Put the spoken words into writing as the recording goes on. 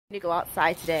To go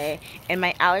outside today, and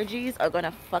my allergies are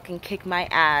gonna fucking kick my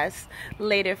ass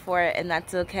later for it, and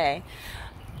that's okay.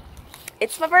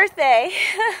 It's my birthday.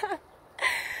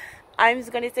 I'm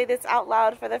just gonna say this out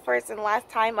loud for the first and last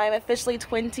time. I'm officially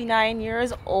 29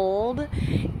 years old,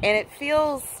 and it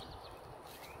feels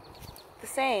the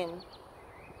same.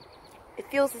 It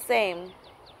feels the same.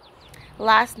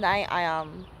 Last night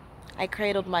I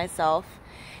cradled myself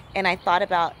and I thought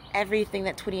about everything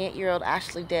that 28-year-old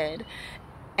Ashley did.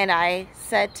 And I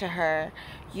said to her,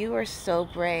 you are so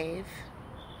brave.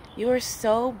 You are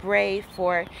so brave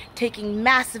for taking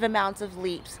massive amounts of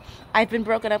leaps. I've been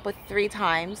broken up with 3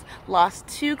 times, lost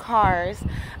 2 cars,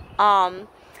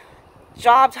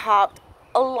 job hopped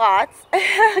a lot,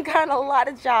 gotten a lot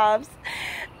of jobs,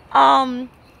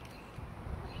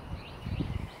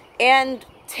 and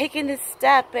taken this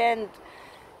step and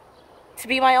to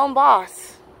be my own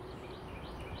boss.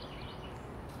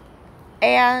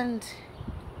 And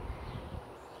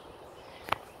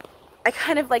I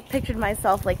kind of like pictured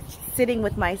myself like sitting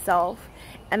with myself,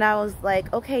 and I was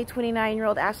like, okay,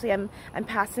 29-year-old Ashley, I'm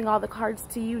passing all the cards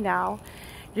to you now.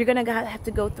 You're gonna have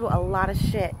to go through a lot of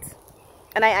shit,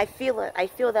 and I feel it. I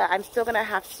feel that I'm still gonna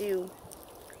have to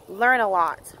learn a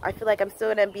lot. I feel like I'm still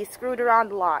gonna be screwed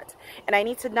around a lot, and I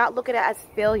need to not look at it as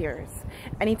failures.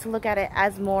 I need to look at it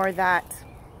as more that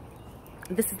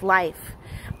this is life.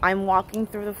 I'm walking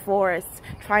through the forest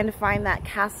trying to find that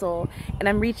castle, and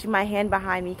I'm reaching my hand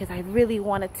behind me because I really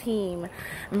want a team.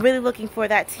 I'm really looking for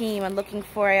that team. I'm looking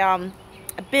for a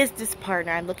business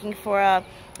partner. I'm looking for a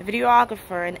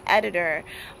videographer, an editor.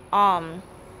 I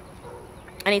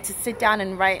need to sit down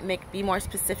and be more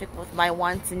specific with my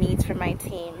wants and needs for my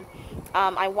team.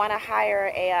 I want to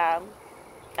hire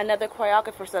another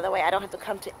choreographer so that way I don't have to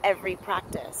come to every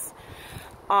practice.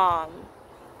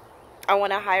 I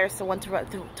want to hire someone to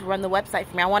run the website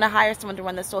for me. I want to hire someone to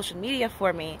run the social media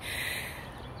for me.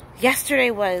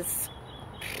 Yesterday was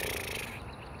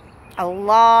a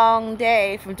long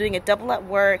day from doing a double at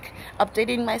work,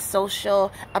 updating my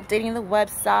social, updating the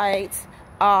website.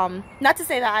 Not to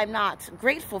say that I'm not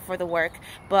grateful for the work,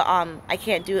 but I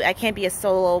can't be a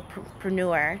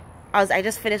solopreneur. I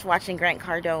just finished watching Grant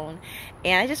Cardone,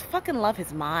 and I just fucking love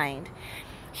his mind.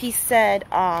 He said,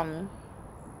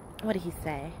 what did he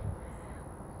say?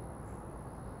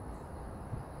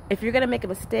 If you're gonna make a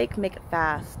mistake, make it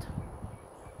fast.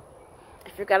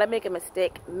 If you're gonna make a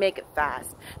mistake, make it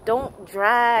fast. Don't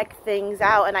drag things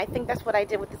out. And I think that's what I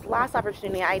did with this last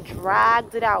opportunity. I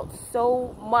dragged it out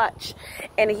so much.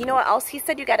 And you know what else? He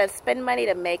said you gotta spend money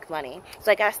to make money.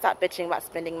 So I gotta stop bitching about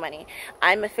spending money.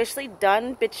 I'm officially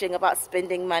done bitching about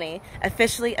spending money.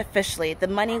 Officially. The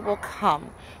money will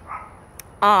come.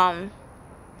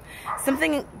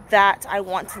 Something that I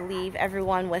want to leave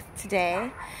everyone with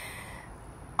today.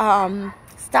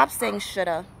 Stop saying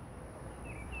shoulda.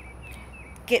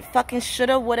 Get fucking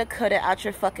shoulda, woulda, coulda out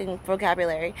your fucking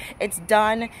vocabulary. It's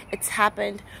done. It's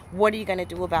happened. What are you gonna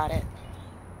do about it?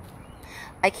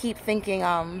 I keep thinking,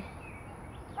 I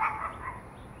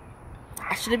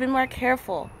should have been more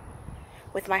careful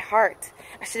with my heart.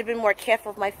 I should have been more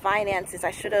careful with my finances.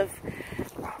 I should have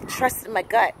trusted my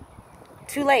gut.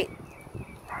 Too late.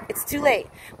 It's too late.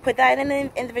 Put that in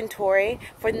an inventory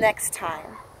for next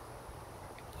time.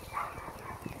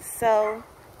 So,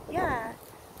 yeah,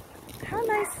 how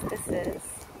nice this is.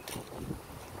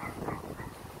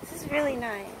 This is really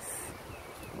nice.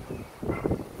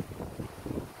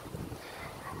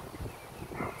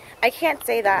 I can't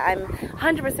say that I'm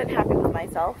 100% happy with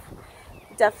myself.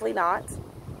 Definitely not.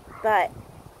 But,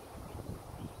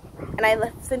 and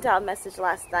I sent out a message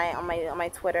last night on my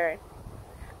Twitter.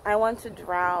 I want to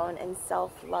drown in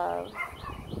self-love.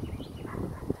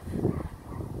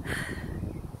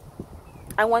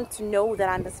 I want to know that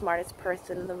I'm the smartest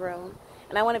person in the room.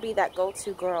 And I want to be that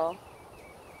go-to girl.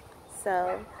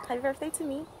 So, happy birthday to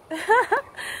me.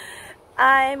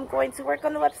 I'm going to work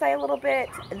on the website a little bit.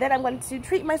 Then I'm going to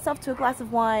treat myself to a glass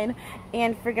of wine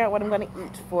and figure out what I'm going to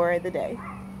eat for the day.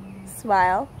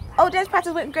 Smile. Oh, dance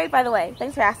practice went great, by the way.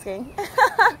 Thanks for asking.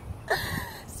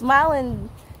 Smile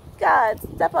and, God,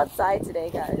 step outside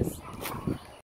today, guys.